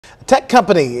A tech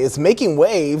company is making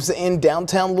waves in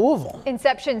downtown Louisville.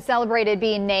 Inxeption celebrated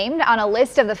being named on a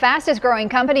list of the fastest growing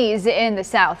companies in the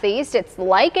Southeast. It's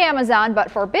like Amazon,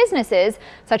 but for businesses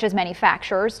such as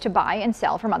manufacturers to buy and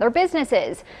sell from other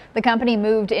businesses. The company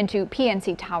moved into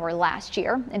PNC Tower last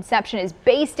year. Inxeption is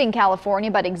based in California,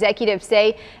 but executives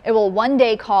say it will one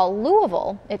day call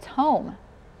Louisville its home.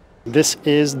 This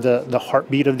is the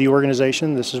heartbeat of the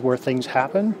organization. This is where things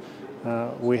happen.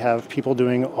 We have people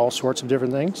doing all sorts of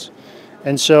different things.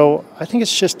 And so I think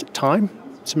it's just time.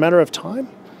 It's a matter of time,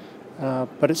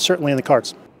 but it's certainly in the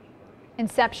cards.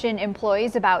 Inxeption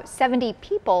employs about 70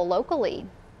 people locally.